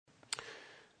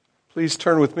Please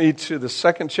turn with me to the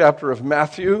second chapter of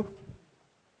Matthew.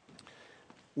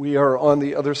 We are on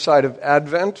the other side of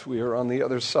Advent. We are on the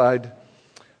other side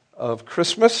of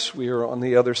Christmas. We are on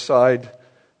the other side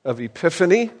of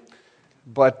Epiphany.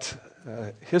 But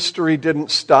history didn't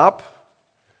stop.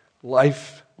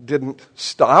 Life didn't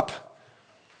stop.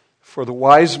 For the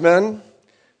wise men,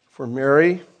 for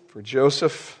Mary, for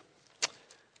Joseph,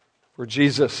 for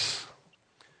Jesus,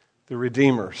 the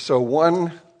Redeemer. So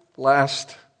one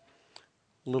last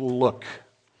little look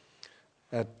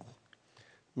at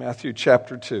Matthew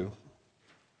chapter 2.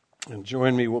 And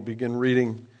join me, we'll begin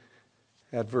reading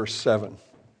at verse 7.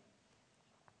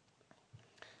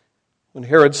 When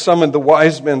Herod summoned the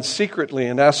wise men secretly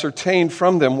and ascertained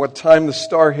from them what time the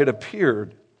star had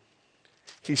appeared,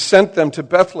 he sent them to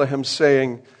Bethlehem,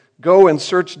 saying, "Go and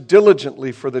search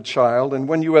diligently for the child, and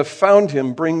when you have found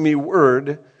him, bring me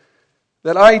word,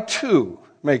 that I too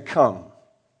may come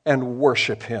and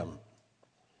worship him."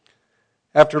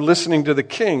 After listening to the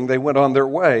king, they went on their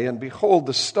way, and behold,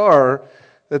 the star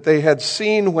that they had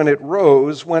seen when it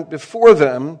rose went before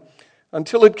them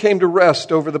until it came to rest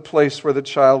over the place where the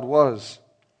child was.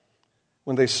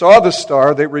 When they saw the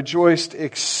star, they rejoiced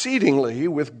exceedingly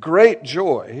with great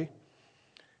joy.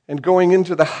 And going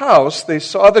into the house, they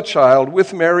saw the child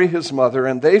with Mary his mother,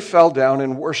 and they fell down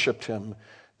and worshipped him.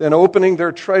 Then opening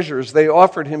their treasures, they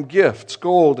offered him gifts,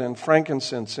 gold and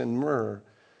frankincense and myrrh.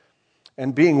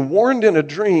 And being warned in a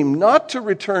dream not to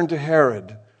return to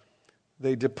Herod,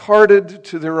 they departed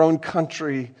to their own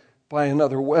country by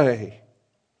another way.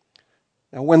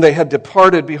 Now when they had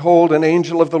departed, behold, an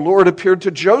angel of the Lord appeared to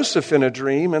Joseph in a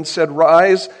dream and said,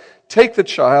 "Rise, take the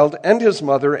child and his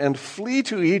mother and flee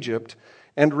to Egypt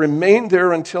and remain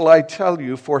there until I tell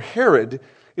you, for Herod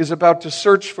is about to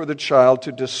search for the child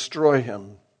to destroy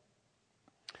him."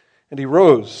 And he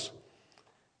rose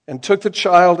and took the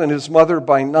child and his mother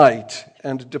by night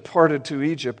and departed to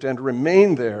Egypt and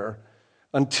remained there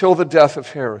until the death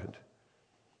of Herod.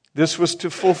 This was to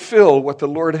fulfill what the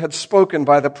Lord had spoken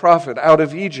by the prophet, "Out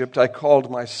of Egypt I called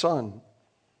my son."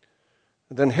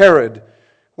 And then Herod,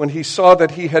 when he saw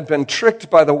that he had been tricked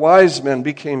by the wise men,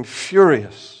 became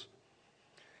furious.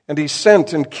 And he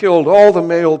sent and killed all the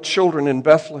male children in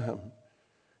Bethlehem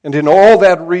and in all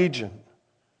that region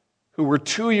who were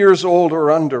 2 years old or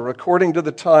under, according to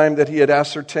the time that he had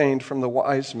ascertained from the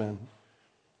wise men.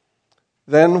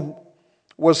 Then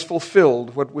was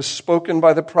fulfilled what was spoken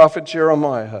by the prophet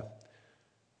Jeremiah.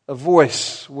 A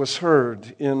voice was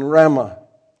heard in Ramah,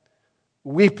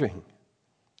 weeping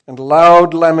and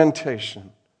loud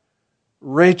lamentation,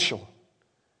 Rachel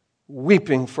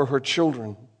weeping for her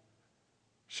children.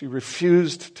 She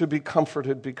refused to be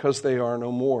comforted because they are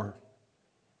no more.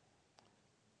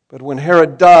 But when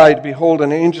Herod died, behold,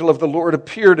 an angel of the Lord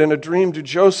appeared in a dream to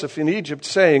Joseph in Egypt,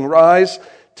 saying, "Rise,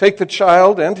 take the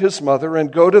child and his mother,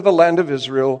 and go to the land of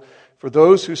Israel, for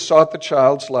those who sought the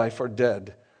child's life are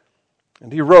dead."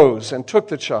 And he rose and took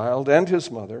the child and his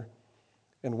mother,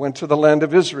 and went to the land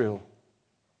of Israel.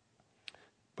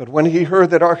 But when he heard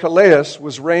that Archelaus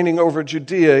was reigning over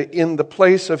Judea in the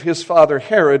place of his father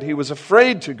Herod, he was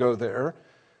afraid to go there,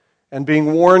 and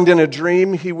being warned in a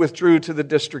dream, he withdrew to the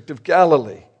district of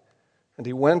Galilee. And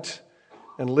he went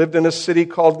and lived in a city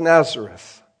called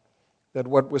Nazareth, that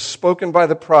what was spoken by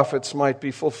the prophets might be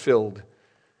fulfilled.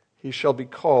 He shall be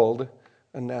called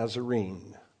a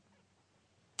Nazarene.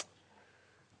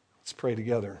 Let's pray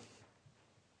together.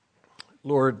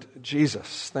 Lord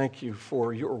Jesus, thank you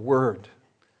for your word.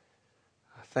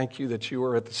 Thank you that you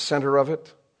are at the center of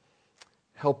it.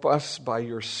 Help us by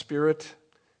your Spirit,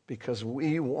 because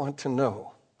we want to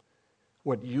know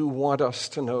what you want us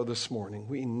to know this morning.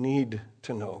 We need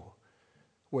to know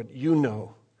what you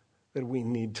know that we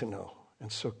need to know.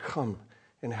 And so come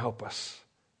and help us,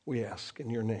 we ask in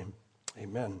your name.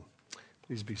 Amen.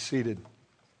 Please be seated.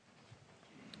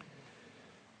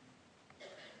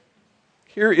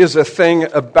 Here is a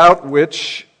thing about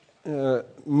which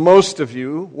most of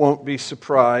you won't be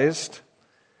surprised.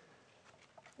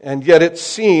 And yet it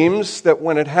seems that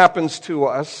when it happens to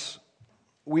us,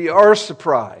 we are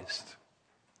surprised.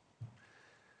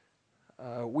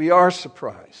 We are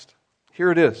surprised.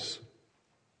 Here it is.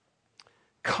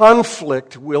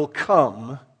 Conflict will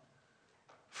come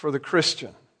for the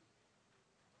Christian.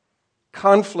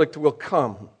 Conflict will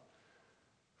come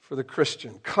for the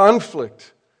Christian.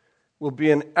 Conflict will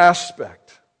be an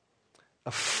aspect,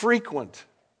 a frequent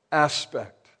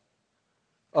aspect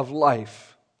of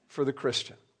life for the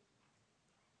Christian.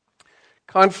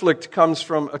 Conflict comes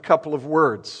from a couple of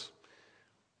words,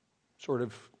 sort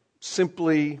of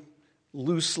simply,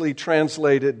 loosely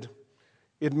translated.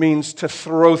 It means to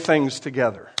throw things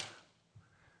together.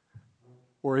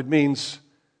 or it means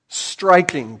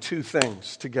striking two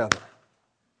things together.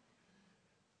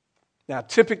 Now,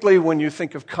 typically when you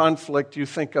think of conflict, you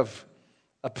think of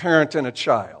a parent and a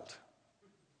child.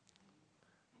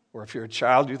 Or if you're a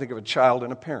child, you think of a child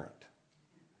and a parent.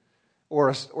 Or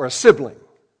a sibling.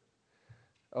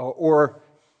 Or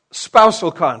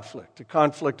spousal conflict, a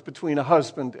conflict between a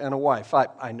husband and a wife.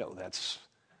 I know that's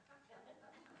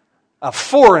a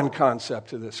foreign concept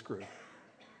to this group.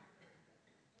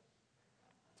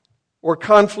 Or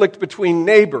conflict between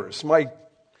neighbors. My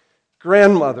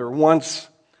grandmother once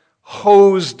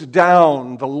hosed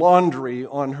down the laundry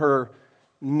on her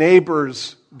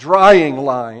neighbor's drying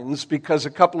lines because a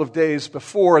couple of days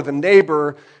before the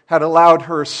neighbor had allowed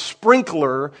her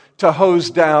sprinkler to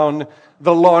hose down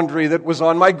the laundry that was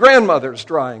on my grandmother's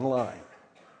drying line.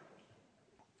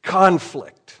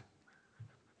 Conflict.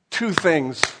 Two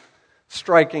things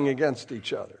striking against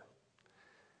each other.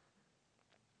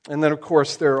 And then, of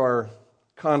course, there are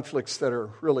conflicts that are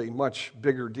really much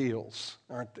bigger deals,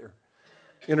 aren't there?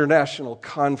 International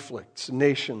conflicts,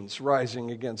 nations rising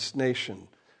against nation,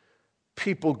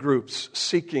 people groups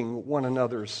seeking one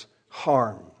another's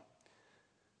harm.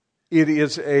 It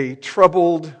is a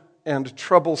troubled and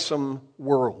troublesome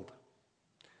world,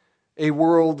 a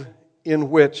world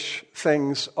in which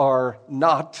things are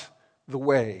not the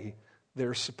way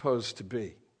they're supposed to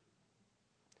be.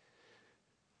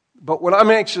 But what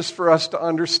I'm anxious for us to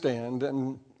understand,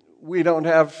 and we don't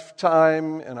have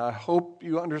time, and I hope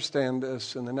you understand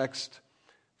this in the next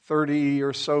 30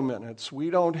 or so minutes,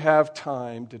 we don't have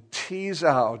time to tease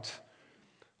out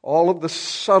all of the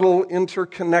subtle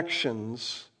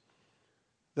interconnections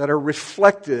that are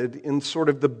reflected in sort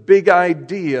of the big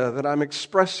idea that I'm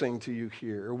expressing to you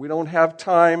here. We don't have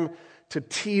time to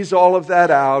tease all of that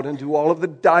out and do all of the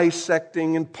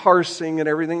dissecting and parsing and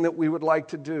everything that we would like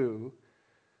to do.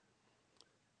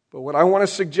 But what I want to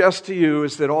suggest to you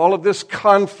is that all of this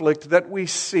conflict that we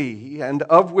see and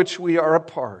of which we are a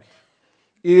part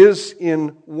is, in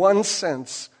one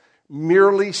sense,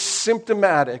 merely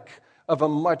symptomatic of a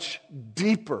much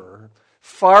deeper,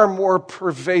 far more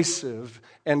pervasive,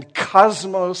 and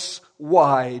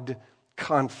cosmos-wide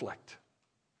conflict.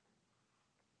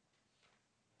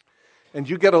 And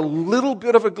you get a little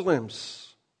bit of a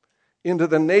glimpse into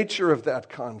the nature of that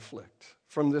conflict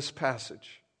from this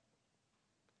passage.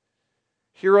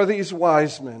 Here are these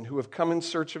wise men who have come in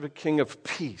search of a king of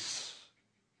peace.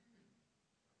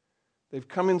 They've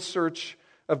come in search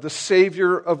of the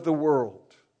Savior of the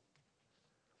world.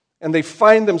 And they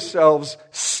find themselves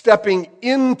stepping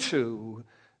into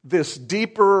this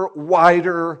deeper,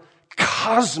 wider,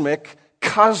 cosmic,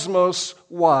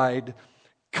 cosmos-wide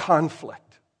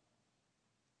conflict.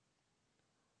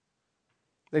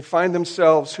 They find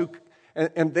themselves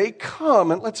and they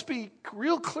come, and let's be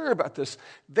real clear about this,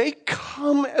 they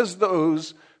come as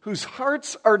those whose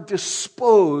hearts are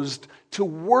disposed to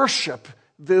worship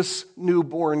this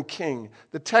newborn king.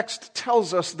 The text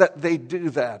tells us that they do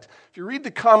that. If you read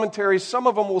the commentaries, some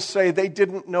of them will say they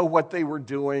didn't know what they were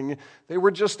doing. They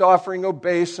were just offering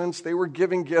obeisance. They were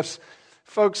giving gifts.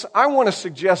 Folks, I want to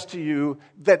suggest to you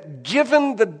that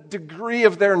given the degree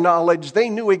of their knowledge, they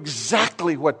knew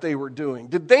exactly what they were doing.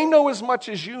 Did they know as much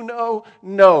as you know?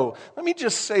 No. Let me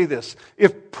just say this.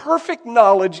 If perfect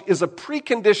knowledge is a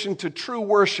precondition to true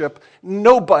worship,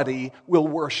 nobody will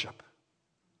worship.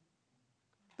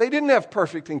 They didn't have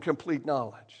perfect and complete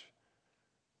knowledge,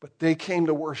 but they came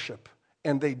to worship.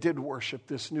 And they did worship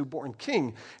this newborn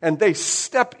king. And they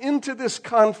step into this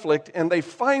conflict and they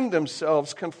find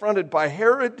themselves confronted by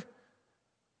Herod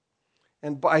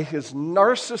and by his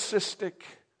narcissistic,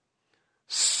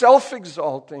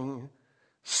 self-exalting,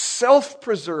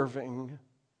 self-preserving,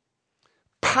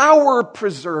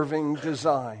 power-preserving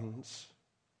designs.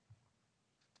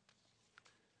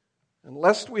 And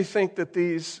lest we think that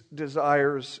these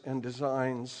desires and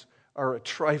designs are a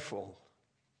trifle,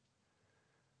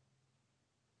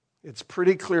 it's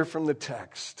pretty clear from the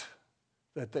text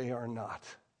that they are not.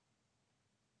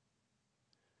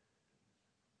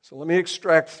 So let me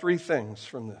extract three things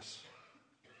from this.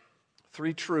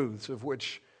 Three truths of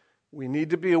which we need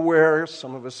to be aware.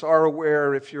 Some of us are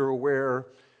aware. If you're aware,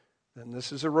 then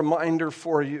this is a reminder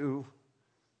for you.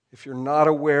 If you're not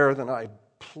aware, then I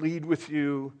plead with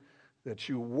you that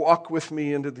you walk with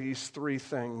me into these three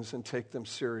things and take them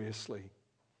seriously.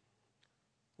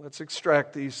 Let's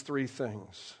extract these three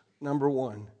things. Number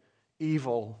one,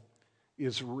 evil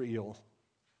is real.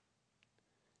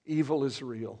 Evil is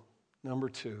real. Number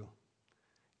two,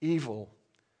 evil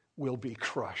will be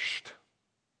crushed.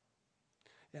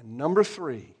 And number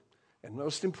three, And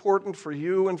most important for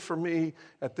you and for me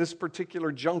at this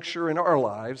particular juncture in our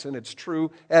lives, and it's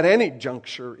true at any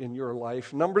juncture in your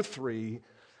life, number 3,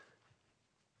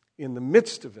 in the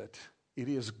midst of it, it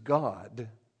is God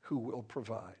who will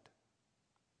provide.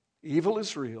 Evil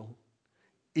is real,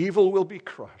 evil will be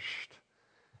crushed,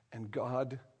 and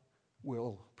God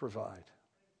will provide.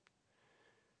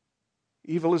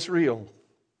 Evil is real.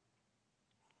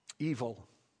 Evil.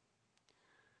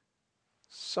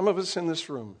 Some of us in this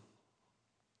room,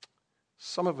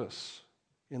 some of us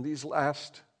in these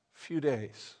last few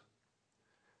days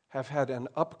have had an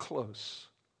up-close,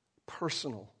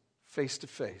 personal,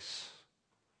 face-to-face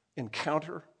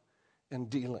encounter and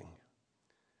dealing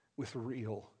with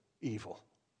real evil.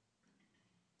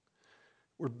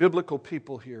 We're biblical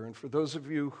people here, and for those of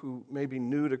you who may be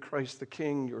new to Christ the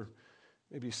King, you're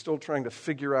maybe still trying to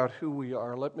figure out who we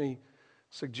are, let me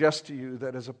suggest to you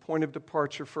that as a point of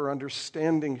departure for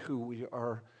understanding who we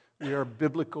are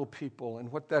biblical people.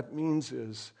 And what that means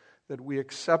is that we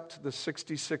accept the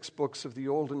 66 books of the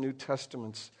Old and New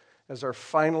Testaments as our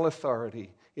final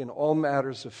authority in all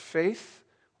matters of faith,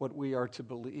 what we are to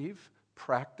believe,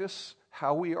 practice,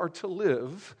 how we are to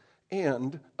live,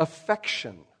 and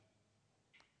affection,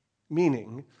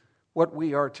 meaning what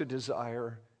we are to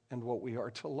desire and what we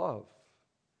are to love.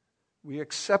 We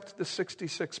accept the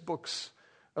 66 books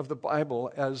of the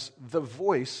Bible as the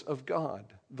voice of God,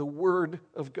 the Word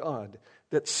of God,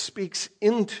 that speaks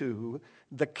into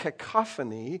the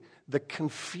cacophony, the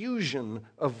confusion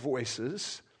of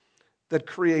voices that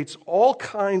creates all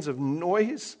kinds of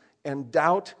noise and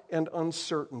doubt and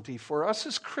uncertainty. For us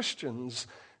as Christians,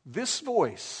 this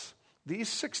voice, these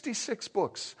 66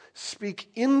 books, speak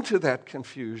into that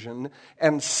confusion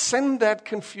and send that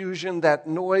confusion, that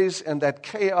noise, and that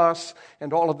chaos,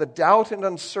 and all of the doubt and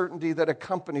uncertainty that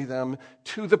accompany them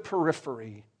to the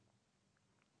periphery.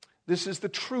 This is the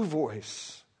true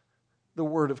voice, the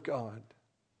Word of God.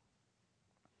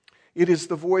 It is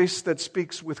the voice that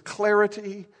speaks with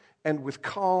clarity and with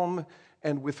calm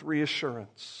and with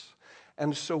reassurance.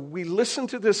 And so we listen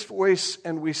to this voice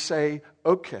and we say,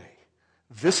 okay,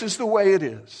 this is the way it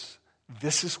is.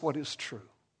 This is what is true.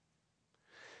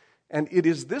 And it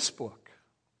is this book,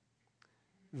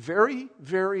 very,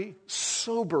 very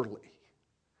soberly,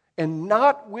 and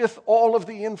not with all of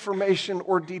the information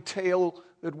or detail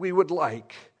that we would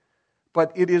like,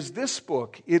 but it is this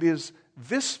book, it is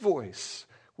this voice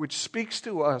which speaks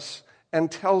to us and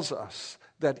tells us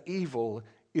that evil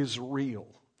is real.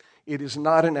 It is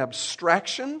not an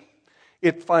abstraction.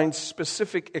 It finds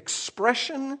specific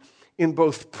expression in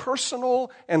both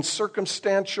personal and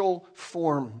circumstantial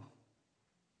form.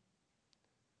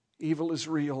 Evil is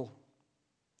real.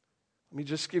 Let me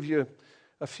just give you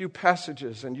a few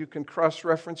passages, and you can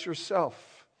cross-reference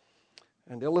yourself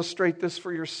and illustrate this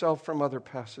for yourself from other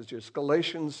passages.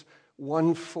 Galatians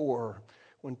 1:4,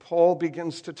 when Paul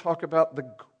begins to talk about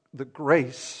the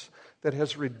grace that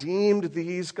has redeemed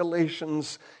these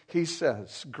Galatians, he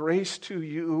says, "Grace to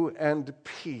you and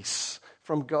peace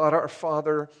from God our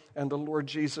Father and the Lord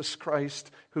Jesus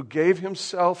Christ, who gave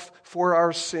himself for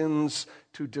our sins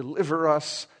to deliver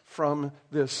us from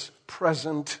this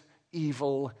present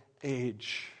evil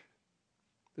age."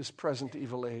 This present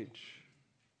evil age.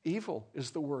 Evil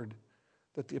is the word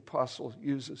that the apostle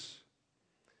uses.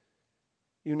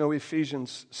 You know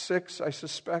Ephesians 6, I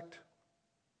suspect.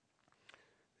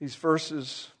 These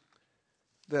verses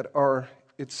that are,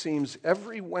 it seems,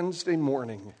 every Wednesday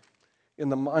morning in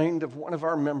the mind of one of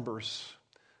our members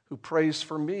who prays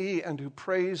for me and who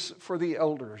prays for the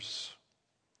elders.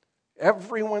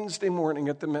 Every Wednesday morning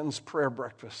at the men's prayer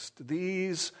breakfast,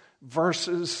 these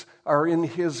verses are in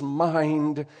his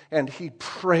mind, and he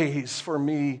prays for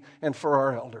me and for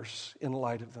our elders in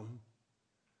light of them.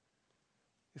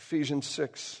 Ephesians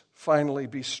 6, finally,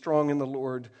 be strong in the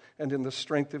Lord and in the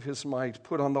strength of his might.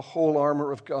 Put on the whole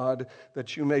armor of God,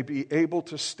 that you may be able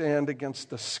to stand against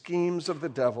the schemes of the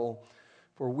devil.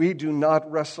 For we do not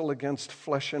wrestle against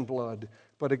flesh and blood,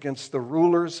 but against the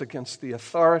rulers, against the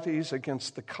authorities,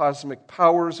 against the cosmic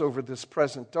powers over this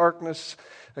present darkness,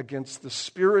 against the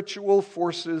spiritual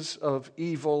forces of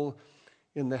evil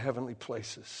in the heavenly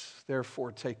places.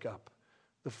 Therefore, take up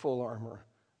the full armor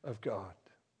of God.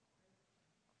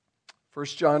 1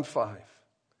 John 5,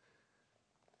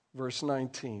 verse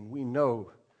 19. We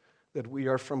know that we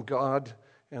are from God,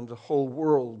 and the whole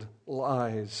world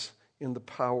lies in the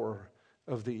power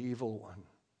of the evil one.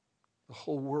 The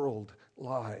whole world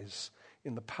lies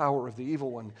in the power of the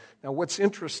evil one. Now, what's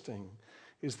interesting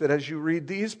is that as you read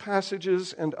these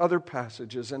passages and other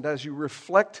passages, and as you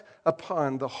reflect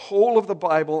upon the whole of the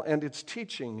Bible and its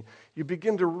teaching, you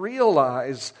begin to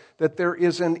realize that there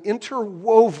is an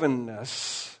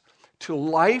interwovenness to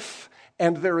life,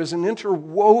 and there is an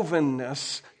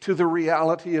interwovenness to the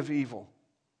reality of evil.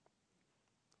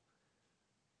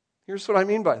 Here's what I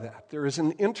mean by that. There is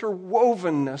an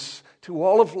interwovenness to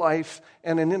all of life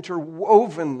and an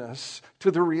interwovenness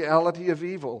to the reality of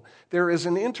evil. There is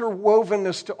an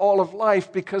interwovenness to all of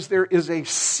life because there is a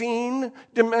seen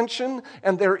dimension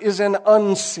and there is an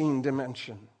unseen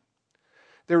dimension.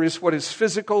 There is what is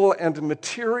physical and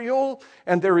material,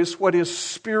 and there is what is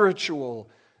spiritual.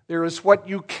 There is what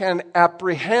you can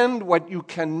apprehend, what you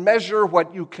can measure,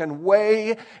 what you can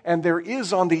weigh, and there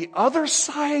is on the other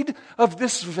side of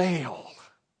this veil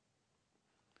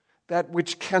that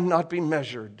which cannot be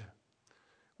measured,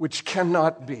 which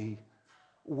cannot be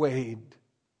weighed.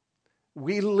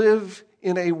 We live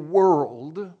in a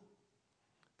world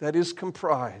that is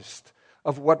comprised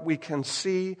of what we can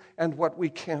see and what we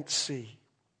can't see.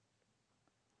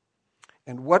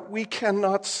 And what we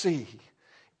cannot see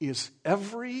is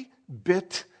every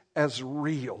bit as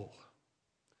real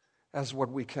as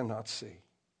what we cannot see.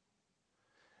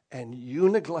 And you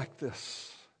neglect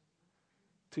this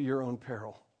to your own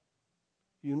peril.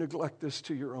 You neglect this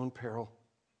to your own peril.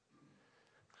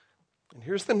 And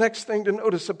here's the next thing to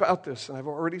notice about this, and I've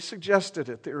already suggested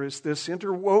it. There is this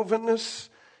interwovenness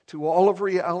to all of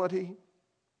reality.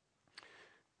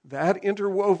 That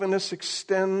interwovenness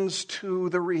extends to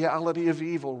the reality of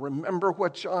evil. Remember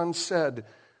what John said.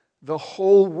 The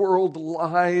whole world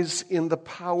lies in the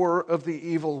power of the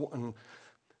evil one.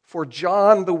 For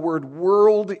John, the word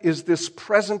world is this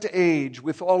present age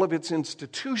with all of its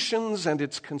institutions and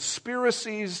its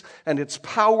conspiracies and its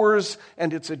powers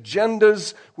and its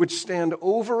agendas which stand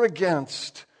over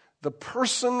against the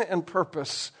person and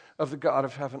purpose of the God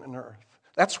of heaven and earth.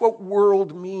 That's what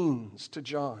world means to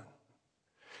John.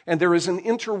 And there is an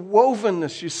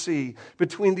interwovenness, you see,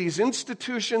 between these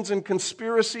institutions and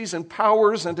conspiracies and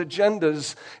powers and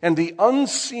agendas and the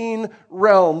unseen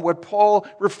realm, what Paul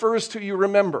refers to, you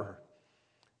remember,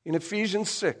 in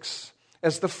Ephesians 6,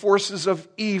 as the forces of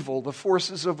evil, the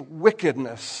forces of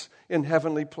wickedness in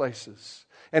heavenly places.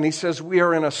 And he says we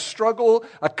are in a struggle,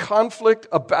 a conflict,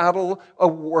 a battle, a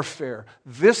warfare.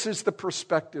 This is the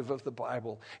perspective of the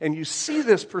Bible. And you see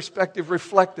this perspective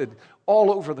reflected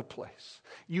all over the place.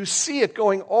 You see it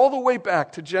going all the way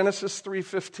back to Genesis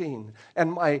 3:15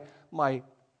 and my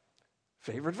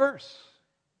favorite verse.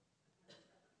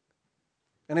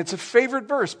 And it's a favorite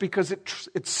verse because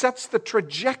it sets the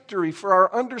trajectory for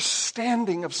our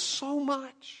understanding of so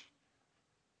much.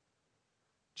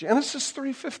 Genesis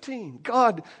 3:15,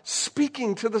 God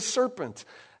speaking to the serpent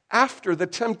after the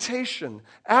temptation,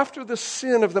 after the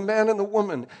sin of the man and the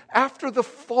woman, after the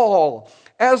fall,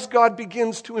 as God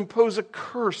begins to impose a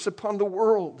curse upon the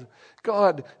world,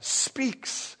 God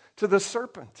speaks to the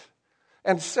serpent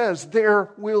and says,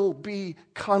 there will be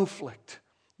conflict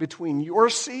between your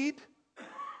seed,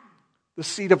 the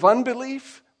seed of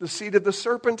unbelief, the seed of the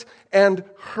serpent, and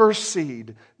her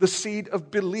seed, the seed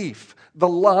of belief, the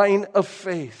line of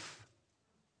faith.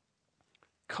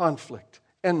 Conflict,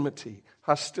 enmity,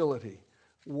 hostility,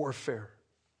 warfare.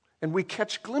 And we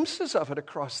catch glimpses of it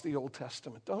across the Old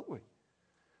Testament, don't we?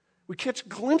 We catch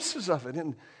glimpses of it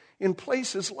in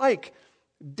places like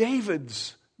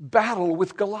David's battle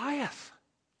with Goliath.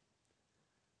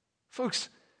 Folks,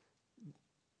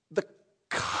 the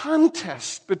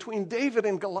contest between David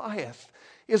and Goliath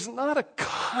is not a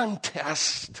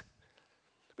contest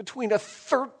between a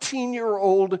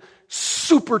 13-year-old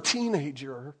super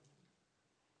teenager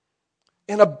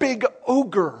and a big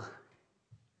ogre.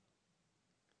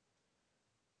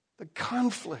 The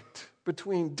conflict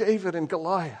between David and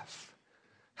Goliath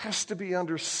has to be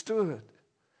understood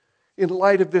in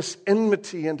light of this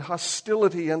enmity and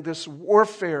hostility and this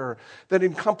warfare that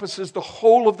encompasses the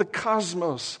whole of the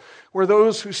cosmos, where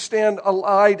those who stand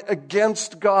allied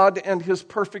against God and His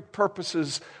perfect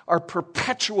purposes are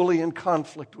perpetually in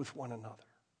conflict with one another.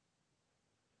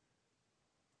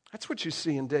 That's what you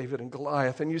see in David and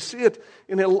Goliath. And you see it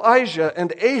in Elijah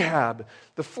and Ahab,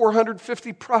 the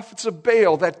 450 prophets of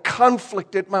Baal, that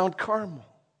conflict at Mount Carmel.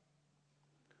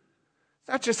 It's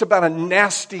not just about a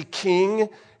nasty king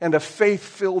and a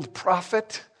faith-filled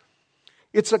prophet.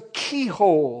 It's a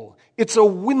keyhole. It's a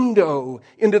window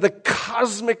into the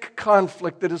cosmic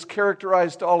conflict that has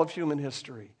characterized all of human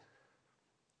history.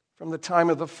 From the time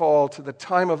of the fall to the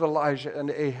time of Elijah and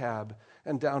Ahab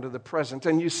and down to the present.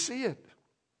 And you see it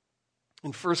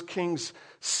in 1 Kings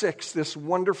 6, this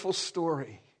wonderful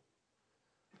story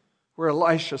where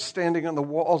Elisha, standing on the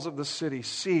walls of the city,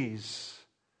 sees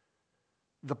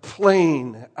the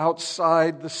plain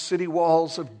outside the city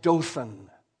walls of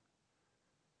Dothan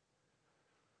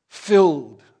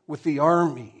filled with the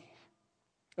army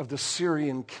of the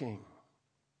Syrian king.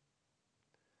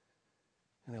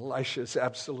 And Elisha is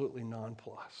absolutely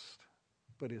nonplussed.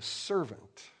 But his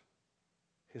servant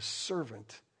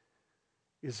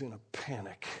is in a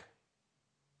panic.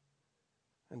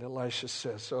 And Elisha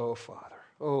says, "Oh, Father,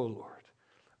 oh, Lord,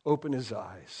 open his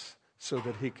eyes so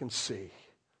that he can see."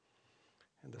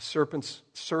 And the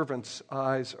servant's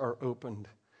eyes are opened,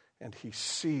 and he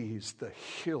sees the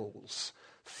hills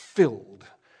filled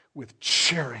with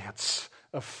chariots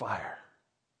of fire.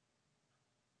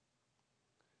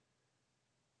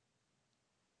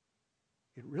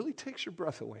 It really takes your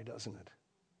breath away, doesn't it?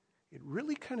 It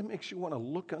really kind of makes you want to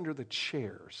look under the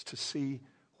chairs to see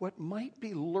what might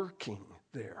be lurking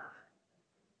there.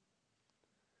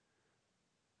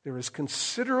 There is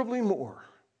considerably more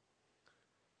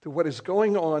to what is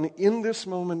going on in this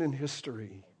moment in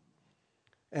history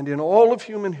and in all of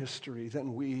human history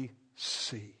than we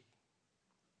see.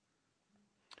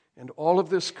 And all of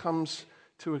this comes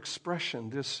to expression.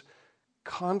 This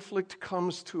conflict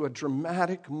comes to a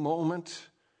dramatic moment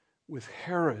with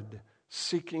Herod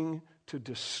seeking to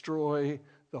destroy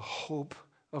the hope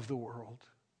of the world.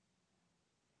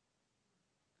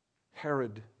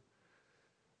 Herod,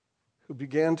 who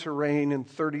began to reign in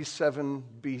 37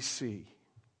 BC.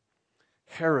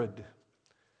 Herod,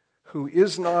 who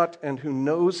is not and who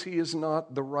knows he is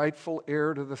not the rightful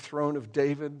heir to the throne of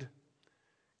David.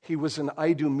 He was an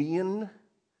Idumean,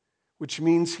 which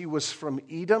means he was from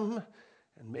Edom.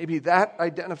 And maybe that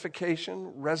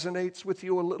identification resonates with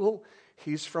you a little.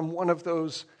 He's from one of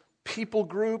those people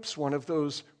groups, one of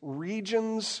those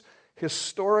regions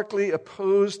historically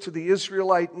opposed to the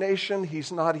Israelite nation.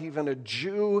 He's not even a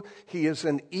Jew. He is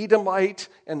an Edomite,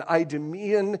 an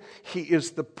Idumean. He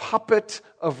is the puppet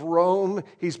of Rome.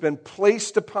 He's been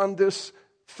placed upon this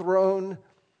throne,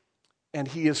 and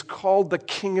he is called the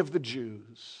King of the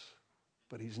Jews.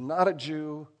 But he's not a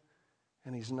Jew,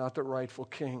 and he's not the rightful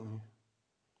king.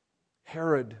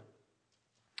 Herod,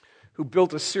 who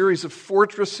built a series of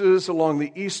fortresses along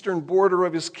the eastern border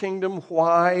of his kingdom.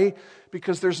 Why?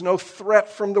 Because there's no threat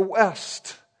from the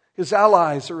west. His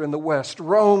allies are in the west.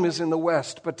 Rome is in the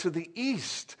west. But to the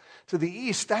east,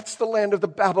 that's the land of the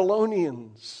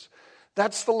Babylonians.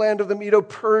 That's the land of the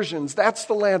Medo-Persians. That's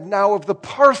the land now of the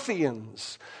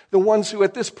Parthians, the ones who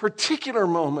at this particular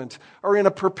moment are in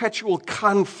a perpetual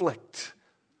conflict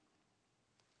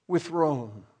with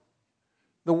Rome.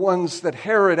 The ones that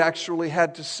Herod actually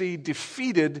had to see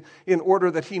defeated in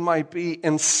order that he might be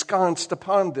ensconced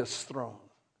upon this throne.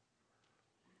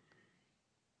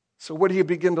 So what do you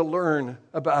begin to learn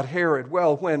about Herod?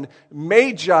 Well, when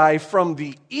Magi from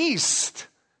the east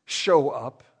show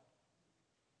up,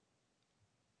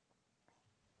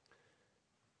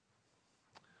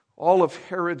 all of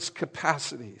Herod's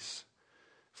capacities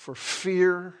for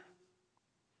fear,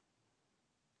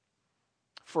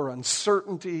 for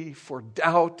uncertainty, for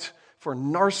doubt, for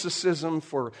narcissism,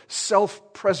 for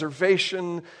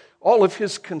self-preservation, all of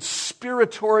his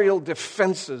conspiratorial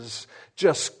defenses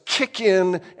just kick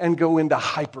in and go into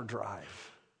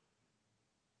hyperdrive.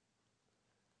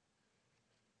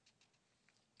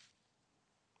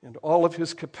 And all of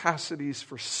his capacities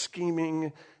for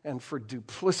scheming and for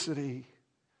duplicity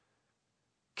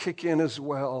kick in as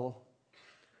well.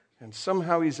 And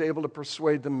somehow he's able to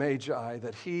persuade the Magi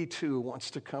that he too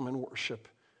wants to come and worship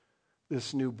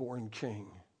this newborn king.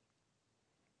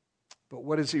 But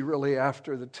what is he really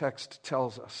after? The text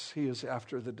tells us he is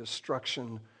after the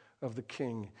destruction of the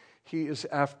king. He is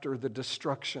after the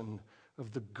destruction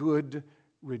of the good,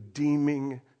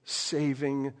 redeeming,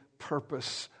 saving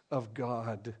purpose of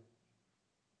God.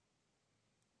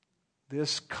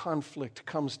 This conflict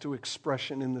comes to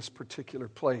expression in this particular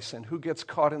place. And who gets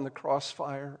caught in the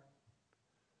crossfire?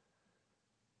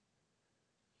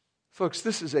 Folks,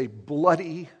 this is a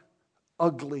bloody,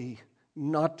 ugly,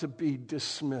 not to be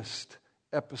dismissed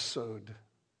episode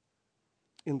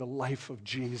in the life of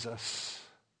Jesus.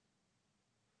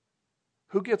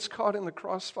 Who gets caught in the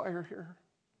crossfire here?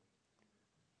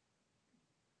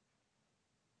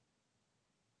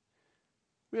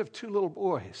 We have two little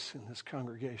boys in this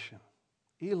congregation,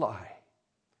 Eli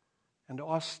and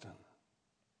Austin.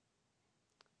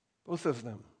 Both of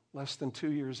them less than 2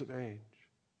 years of age.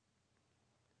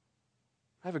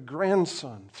 I have a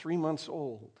grandson, 3 months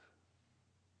old.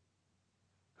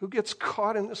 Who gets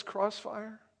caught in this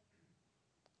crossfire?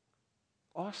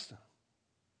 Austin,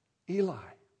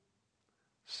 Eli,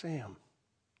 Sam,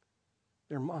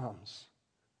 their moms,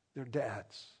 their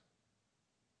dads.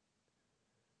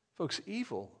 Folks,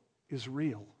 evil is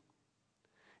real.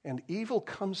 And evil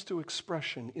comes to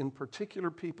expression in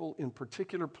particular people, in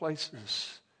particular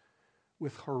places,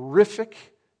 with horrific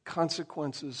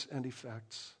consequences and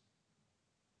effects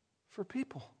for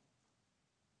people.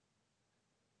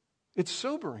 It's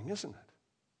sobering, isn't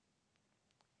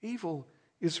it? Evil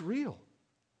is real.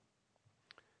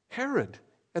 Herod,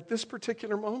 at this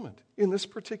particular moment, in this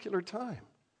particular time,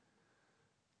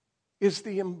 is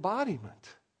the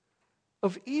embodiment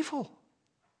of evil.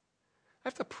 I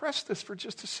have to press this for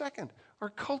just a second. Our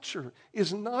culture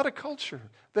is not a culture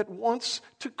that wants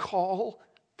to call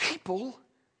people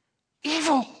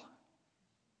evil.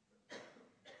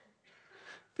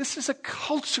 This is a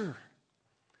culture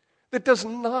that does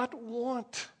not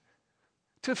want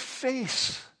to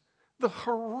face the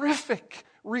horrific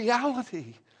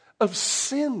reality of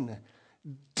sin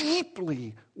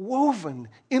deeply woven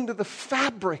into the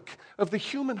fabric of the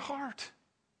human heart.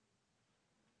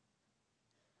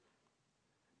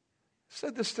 I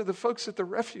said this to the folks at the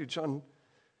refuge on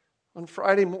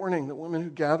Friday morning, the women who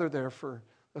gathered there for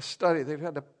a study. They've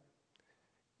had to,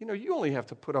 you only have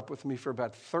to put up with me for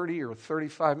about 30 or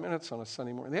 35 minutes on a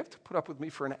Sunday morning. They have to put up with me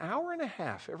for an hour and a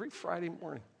half every Friday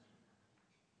morning.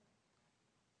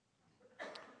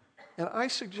 And I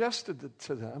suggested it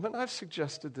to them, and I've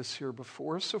suggested this here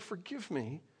before, so forgive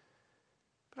me,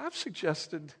 but I've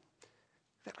suggested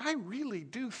that I really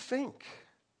do think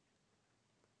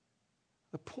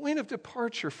the point of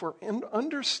departure for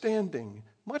understanding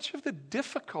much of the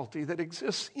difficulty that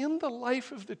exists in the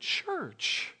life of the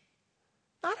church,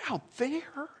 not out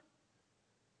there,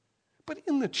 but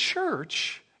in the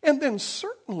church, and then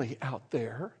certainly out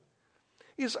there,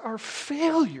 is our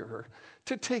failure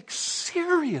to take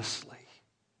seriously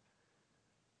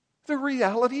the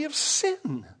reality of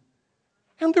sin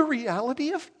and the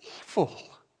reality of evil.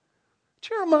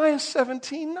 Jeremiah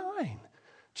 17:9.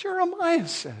 Jeremiah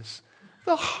says,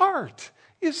 the heart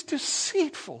is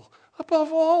deceitful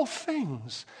above all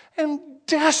things and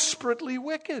desperately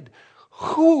wicked.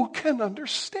 Who can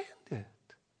understand it?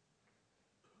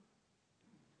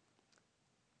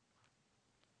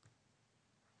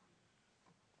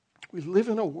 We live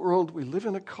in a world, we live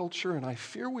in a culture, and I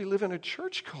fear we live in a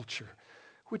church culture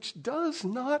which does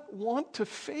not want to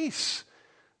face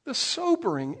the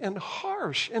sobering and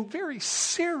harsh and very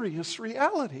serious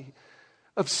reality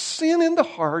of sin in the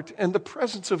heart and the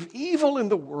presence of evil in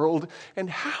the world, and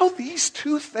how these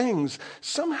two things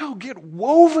somehow get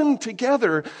woven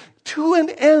together to an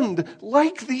end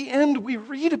like the end we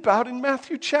read about in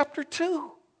Matthew chapter 2.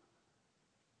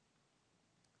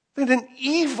 That an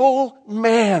evil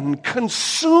man,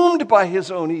 consumed by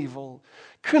his own evil,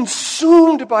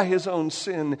 consumed by his own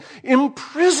sin,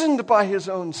 imprisoned by his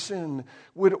own sin,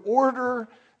 would order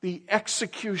the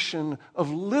execution of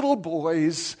little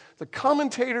boys. The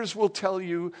commentators will tell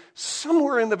you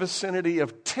somewhere in the vicinity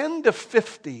of 10 to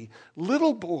 50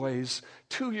 little boys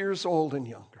 2 years old and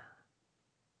younger.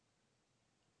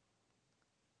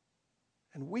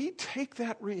 And we take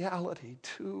that reality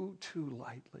too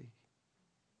lightly.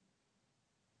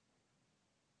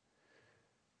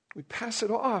 We pass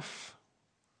it off.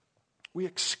 We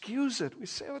excuse it. We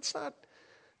say, it's not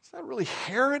really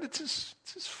Herod, it's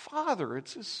his father,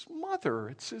 it's his mother,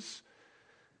 it's his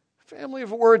family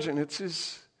of origin, it's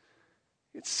his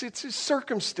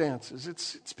circumstances,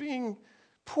 it's being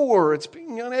poor, it's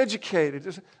being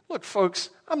uneducated. Look, folks,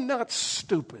 I'm not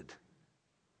stupid.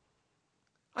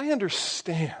 I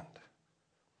understand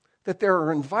that there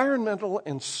are environmental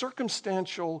and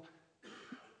circumstantial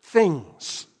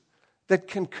things that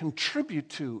can contribute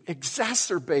to,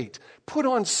 exacerbate, put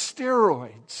on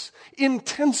steroids,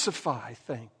 intensify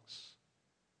things.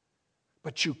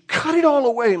 But you cut it all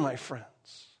away, my friends.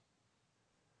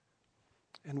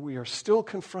 And we are still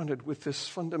confronted with this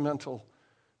fundamental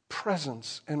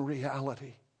presence and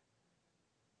reality.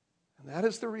 And that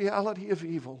is the reality of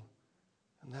evil.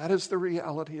 And that is the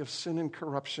reality of sin and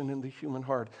corruption in the human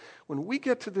heart. When we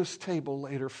get to this table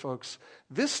later, folks,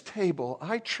 this table,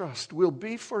 I trust, will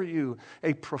be for you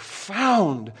a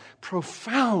profound,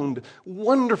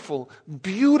 wonderful,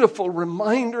 beautiful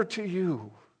reminder to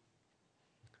you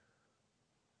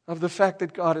of the fact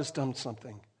that God has done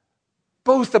something,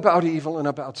 both about evil and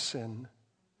about sin.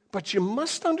 But you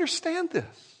must understand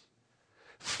this.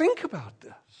 Think about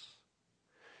this.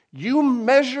 You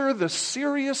measure the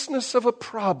seriousness of a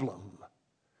problem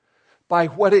by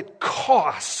what it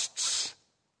costs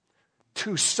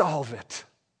to solve it.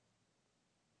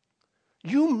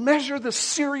 You measure the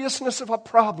seriousness of a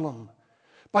problem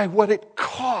by what it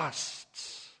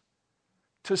costs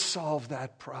to solve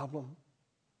that problem.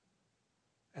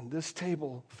 And this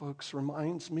table, folks,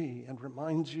 reminds me and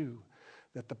reminds you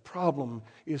that the problem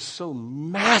is so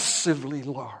massively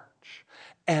large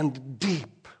and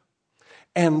deep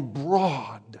and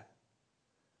broad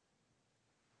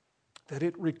that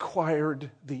it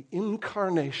required the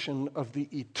incarnation of the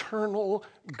eternal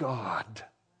God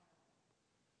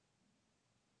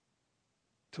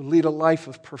to lead a life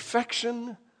of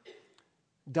perfection,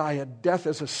 die a death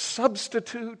as a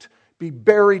substitute, be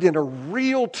buried in a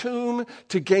real tomb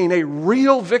to gain a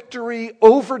real victory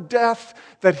over death,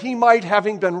 that he might,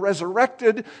 having been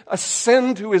resurrected,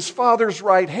 ascend to his Father's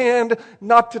right hand,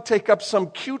 not to take up some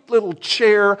cute little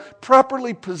chair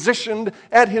properly positioned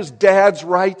at his dad's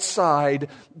right side,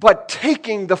 but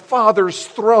taking the Father's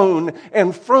throne,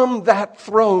 and from that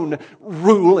throne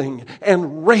ruling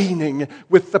and reigning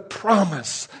with the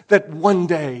promise that one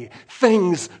day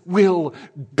things will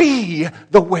be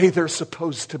the way they're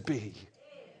supposed to be.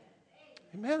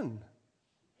 Amen.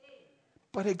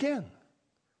 But again,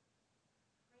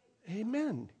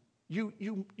 amen. You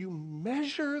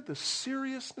measure the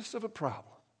seriousness of a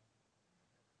problem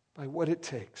by what it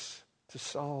takes to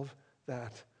solve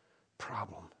that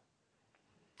problem.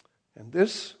 And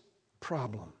this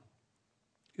problem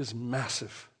is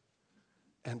massive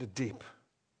and deep.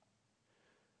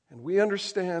 And we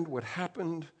understand what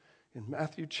happened in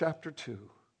Matthew chapter 2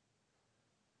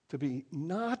 to be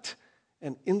not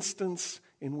an instance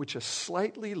in which a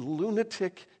slightly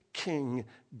lunatic king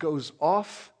goes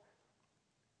off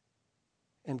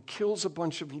and kills a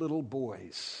bunch of little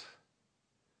boys.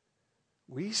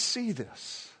 We see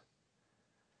this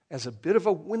as a bit of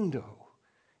a window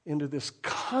into this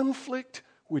conflict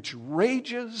which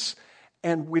rages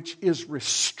and which is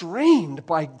restrained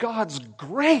by God's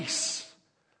grace,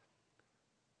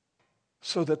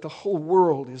 so that the whole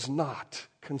world is not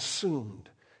consumed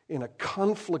in a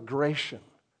conflagration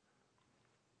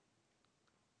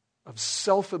of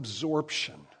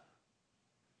self-absorption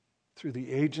through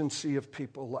the agency of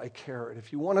people like Herod.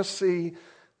 If you want to see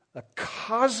a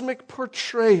cosmic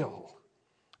portrayal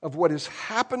of what is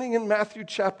happening in Matthew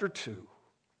chapter 2,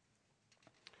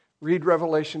 read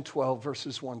Revelation 12,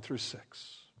 verses 1 through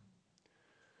 6,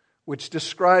 which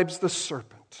describes the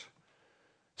serpent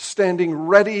standing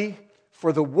ready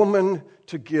for the woman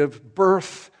to give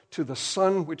birth to the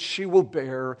son which she will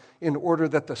bear, in order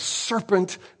that the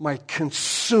serpent might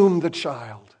consume the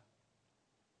child.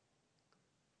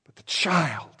 But the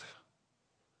child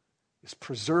is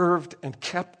preserved and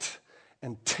kept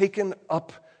and taken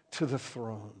up to the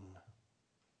throne,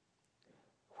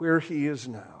 where he is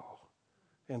now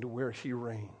and where he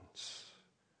reigns.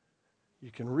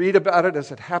 You can read about it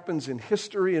as it happens in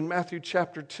history in Matthew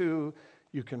chapter 2.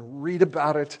 You can read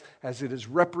about it as it is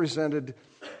represented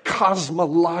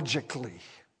cosmologically,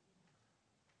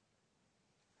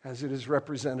 as it is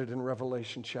represented in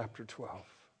Revelation chapter 12.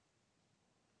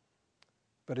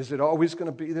 But is it always going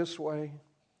to be this way?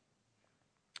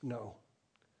 No.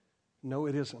 No,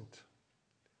 it isn't.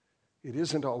 It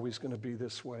isn't always going to be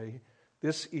this way.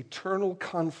 This eternal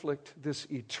conflict, this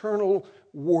eternal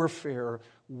warfare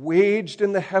waged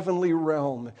in the heavenly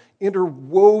realm,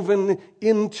 interwoven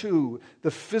into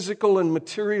the physical and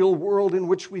material world in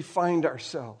which we find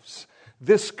ourselves.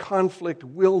 This conflict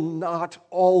will not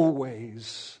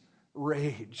always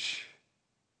rage.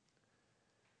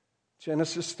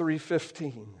 Genesis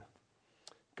 3:15.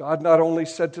 God not only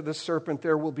said to the serpent,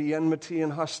 "There will be enmity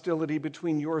and hostility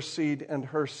between your seed and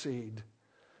her seed,"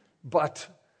 but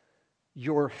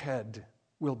your head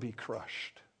will be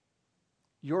crushed.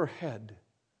 Your head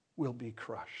will be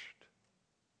crushed.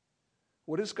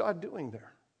 What is God doing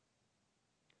there?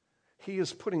 He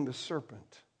is putting the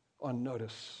serpent on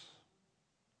notice.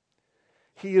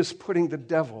 He is putting the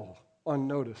devil on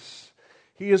notice.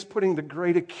 He is putting the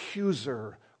great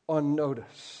accuser on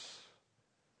notice.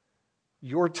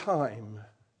 Your time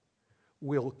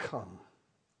will come.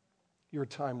 Your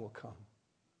time will come.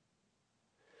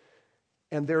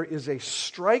 And there is a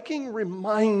striking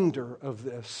reminder of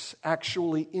this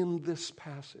actually in this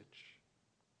passage.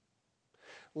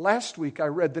 Last week I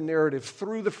read the narrative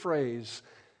through the phrase,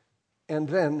 "And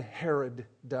then Herod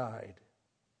died."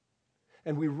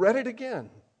 And we read it again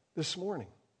this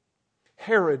morning.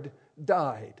 Herod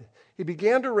died. He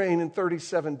began to reign in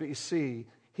 37 BC.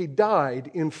 He died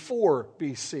in 4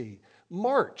 BC,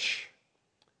 March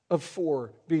of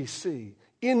 4 BC.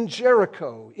 In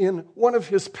Jericho, in one of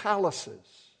his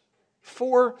palaces,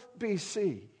 4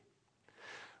 BC.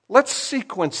 Let's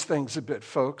sequence things a bit,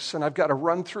 folks, and I've got to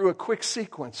run through a quick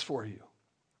sequence for you.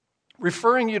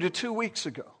 Referring you to 2 weeks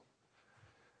ago,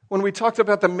 when we talked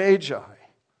about the Magi,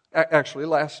 actually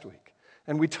last week,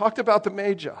 and we talked about the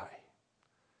Magi,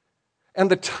 and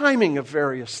the timing of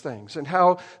various things, and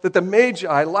how that the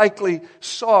Magi likely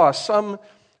saw some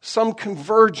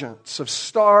convergence of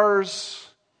stars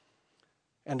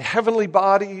and heavenly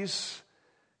bodies,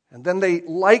 and then they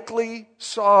likely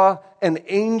saw an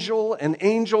angel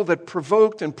that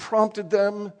provoked and prompted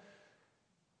them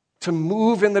to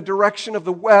move in the direction of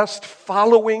the west,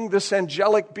 following this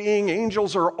angelic being.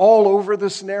 Angels are all over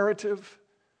this narrative,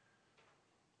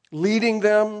 leading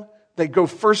them. They go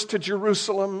first to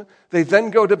Jerusalem. They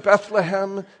then go to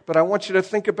Bethlehem. But I want you to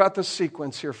think about the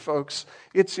sequence here, folks.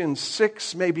 It's in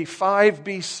 6, maybe 5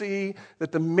 BC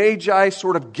that the Magi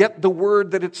sort of get the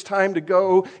word that it's time to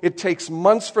go. It takes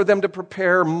months for them to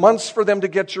prepare, months for them to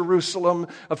get Jerusalem,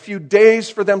 a few days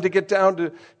for them to get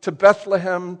down to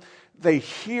Bethlehem. They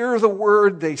hear the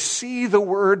word, they see the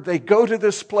word, they go to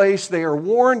this place, they are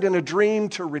warned in a dream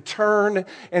to return,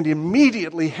 and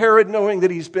immediately Herod, knowing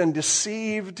that he's been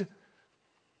deceived,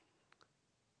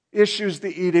 issues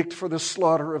the edict for the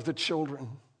slaughter of the children.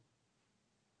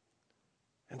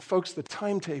 And folks, the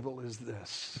timetable is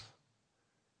this.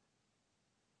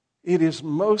 It is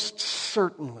most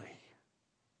certainly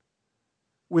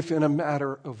within a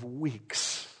matter of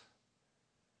weeks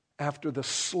after the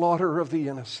slaughter of the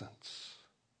innocents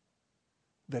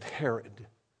that Herod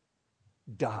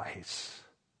dies.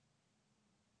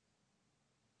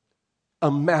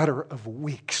 A matter of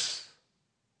weeks.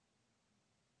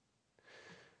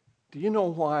 Do you know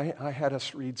why I had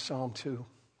us read Psalm 2?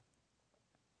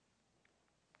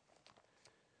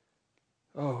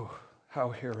 Oh,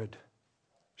 how Herod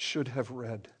should have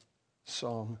read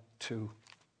Psalm 2.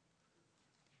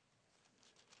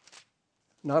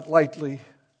 Not lightly,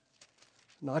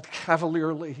 not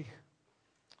cavalierly,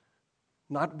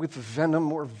 not with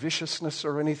venom or viciousness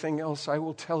or anything else. I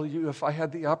will tell you, if I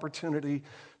had the opportunity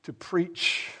to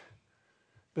preach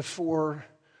before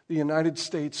the United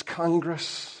States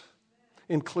Congress,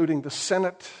 including the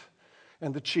Senate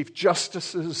and the Chief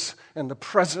Justices and the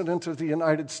President of the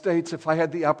United States, if I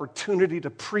had the opportunity to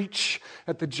preach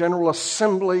at the General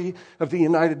Assembly of the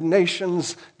United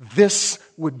Nations, this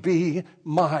would be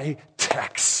my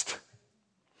text.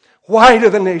 Why do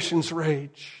the nations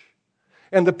rage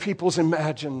and the peoples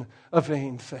imagine a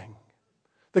vain thing?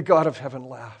 The God of heaven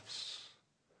laughs.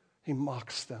 He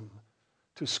mocks them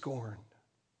to scorn.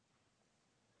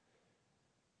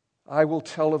 I will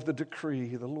tell of the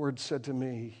decree. The Lord said to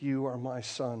me, "You are my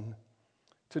son.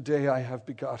 Today I have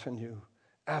begotten you.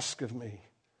 Ask of me,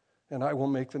 and I will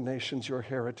make the nations your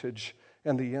heritage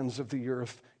and the ends of the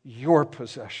earth your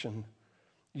possession.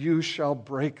 You shall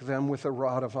break them with a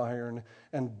rod of iron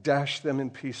and dash them in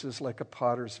pieces like a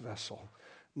potter's vessel.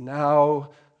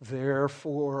 Now,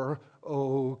 therefore,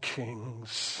 O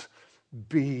kings,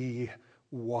 be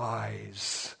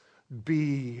wise.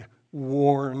 Be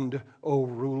warned, O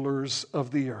rulers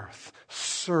of the earth.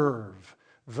 Serve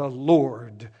the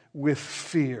Lord with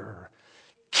fear.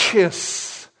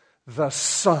 Kiss the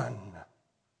Son.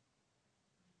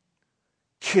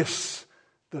 Kiss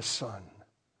the Son,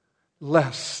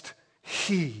 lest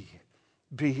he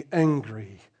be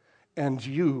angry and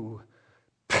you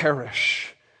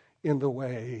perish in the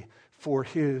way, for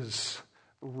his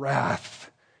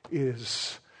wrath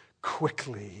is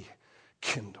quickly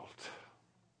kindled."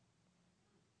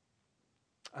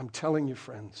 I'm telling you,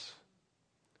 friends,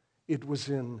 it was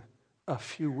in a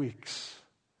few weeks,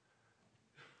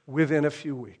 within a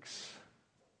few weeks,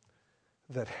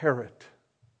 that Herod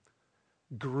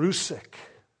grew sick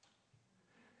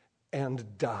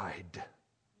and died.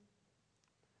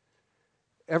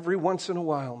 Every once in a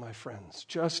while, my friends,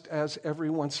 just as every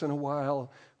once in a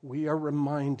while we are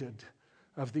reminded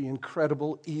of the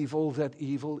incredible evil that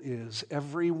evil is,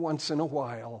 every once in a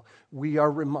while we are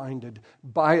reminded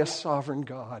by a sovereign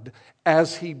God,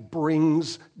 as he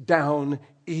brings down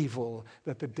evil,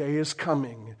 that the day is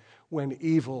coming when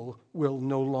evil will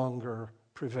no longer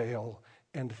prevail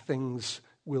and things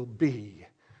will be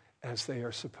as they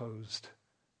are supposed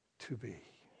to be.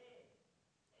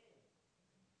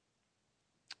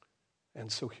 And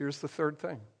so here's the third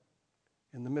thing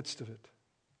in the midst of it.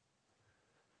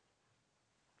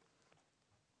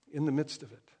 In the midst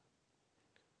of it,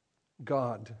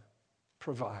 God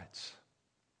provides.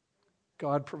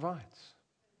 God provides.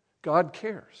 God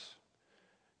cares.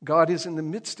 God is in the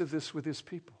midst of this with his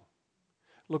people.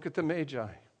 Look at the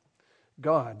Magi.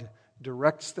 God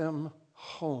directs them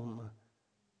home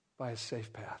by a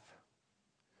safe path.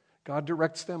 God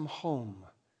directs them home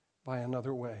by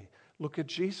another way. Look at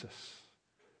Jesus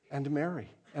and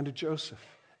Mary and Joseph,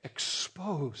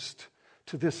 exposed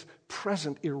to this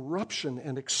present eruption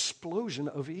and explosion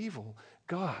of evil.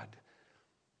 God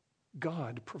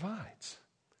provides.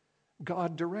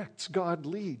 God directs, God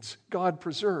leads, God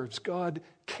preserves, God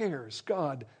cares,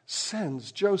 God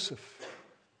sends Joseph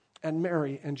and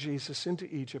Mary and Jesus into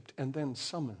Egypt and then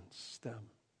summons them.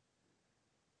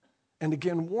 And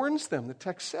again warns them, the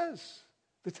text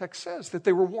says that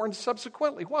they were warned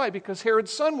subsequently. Why? Because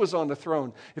Herod's son was on the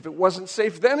throne. If it wasn't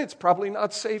safe then, it's probably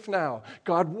not safe now.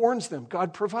 God warns them,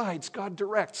 God provides, God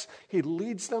directs. He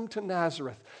leads them to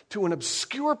Nazareth, to an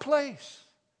obscure place.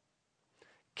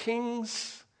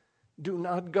 Kings do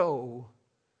not go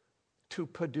to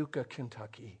Paducah,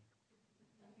 Kentucky.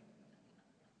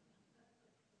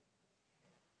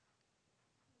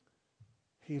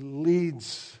 He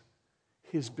leads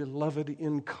his beloved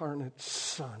incarnate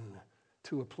Son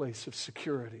to a place of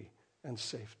security and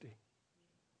safety.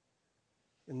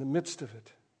 In the midst of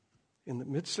it, in the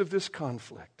midst of this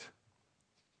conflict,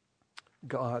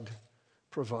 God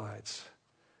provides.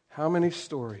 How many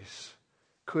stories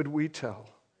could we tell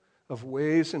of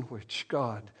ways in which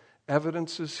God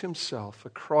evidences himself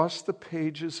across the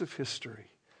pages of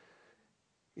history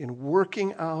in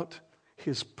working out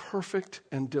his perfect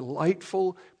and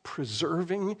delightful,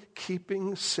 preserving,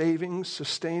 keeping, saving,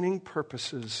 sustaining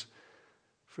purposes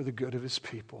for the good of his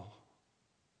people.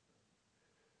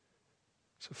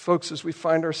 So, folks, as we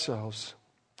find ourselves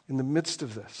in the midst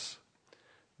of this,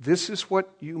 this is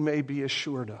what you may be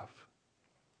assured of.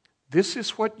 This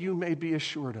is what you may be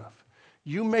assured of.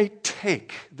 You may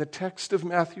take the text of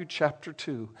Matthew chapter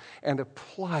 2 and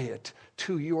apply it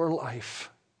to your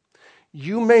life.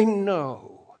 You may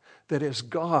know that as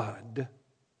God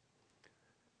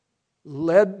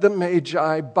led the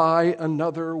Magi by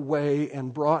another way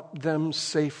and brought them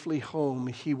safely home,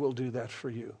 he will do that for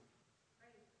you.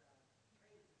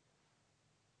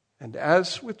 And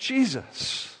as with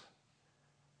Jesus,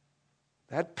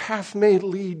 that path may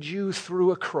lead you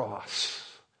through a cross,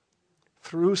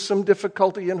 through some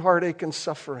difficulty and heartache and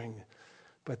suffering,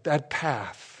 but that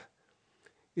path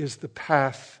is the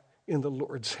path in the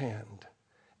Lord's hand,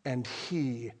 and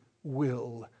he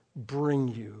will bring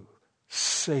you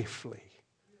safely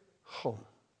home.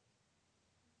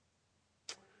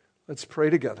 Let's pray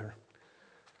together,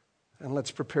 and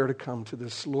let's prepare to come to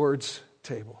this Lord's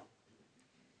table.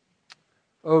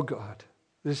 Oh God,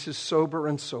 this is sober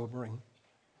and sobering.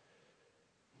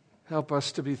 Help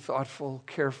us to be thoughtful,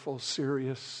 careful,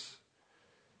 serious,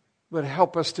 but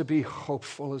help us to be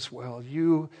hopeful as well.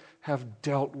 You have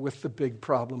dealt with the big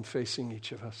problem facing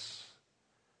each of us.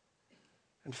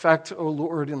 In fact, O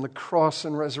Lord, in the cross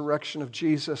and resurrection of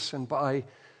Jesus and by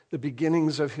the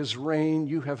beginnings of his reign,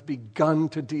 you have begun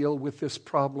to deal with this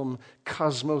problem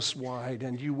cosmos-wide,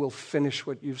 and you will finish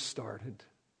what you've started.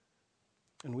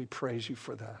 And we praise you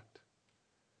for that.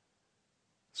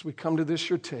 As we come to this,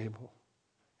 your table,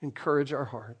 encourage our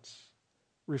hearts,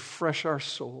 refresh our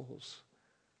souls,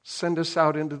 send us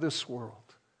out into this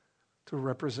world to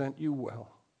represent you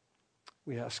well.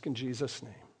 We ask in Jesus'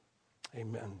 name.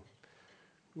 Amen.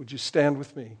 Would you stand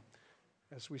with me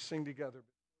as we sing together?